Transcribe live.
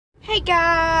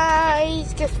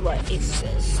guys, guess what? It's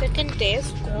the second day of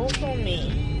school for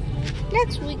me.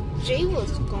 Next week, Jay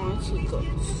was going to go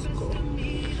to school.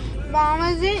 Mom,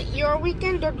 is it your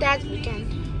weekend or Dad's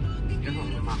weekend?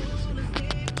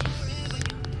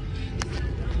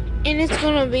 And it's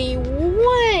gonna be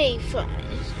way fun.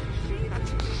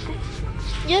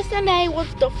 Yesterday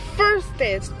was the first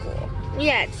day of school. We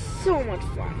had so much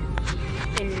fun.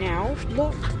 And now,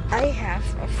 look, I have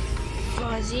a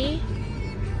fuzzy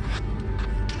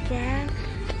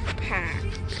backpack.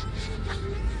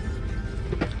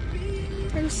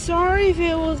 I'm sorry if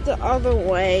it was the other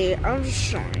way. I'm just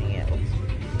showing you.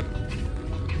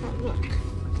 Oh, look,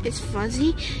 it's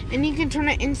fuzzy, and you can turn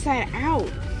it inside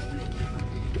out.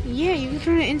 Yeah, you can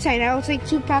turn it inside out. It's like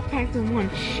two backpacks in one.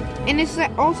 And it's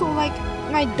like also like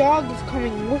my dog is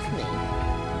coming with me.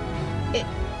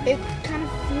 It kind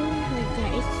of feels like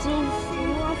that. It's so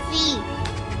fluffy.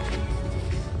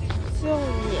 So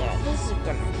yeah, this is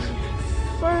gonna be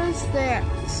first day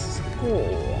at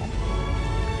school.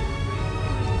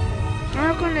 I'm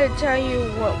not gonna tell you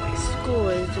what my school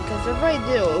is because if I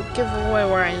do, it'll give away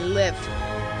where I live.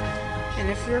 And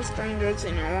if you're strangers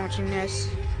and you're watching this,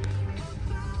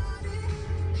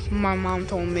 my mom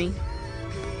told me.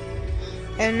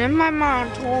 And then my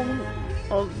mom told me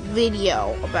a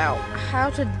video about how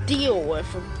to deal with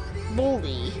a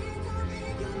bully.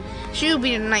 She'll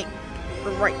be the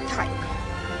right type.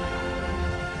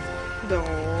 The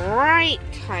right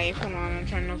type. Hold on, I'm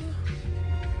trying to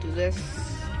do this.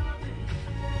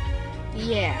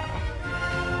 Yeah.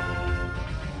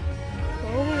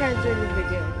 What would I do in the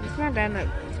video? It's not that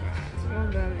ugly. It's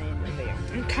not that in the video.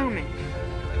 I'm coming.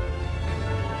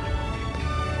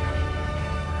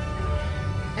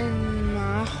 And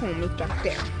my home is back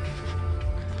there.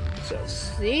 So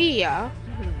see ya.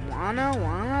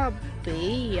 Wanna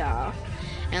be ya.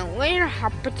 And later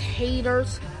have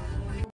potatoes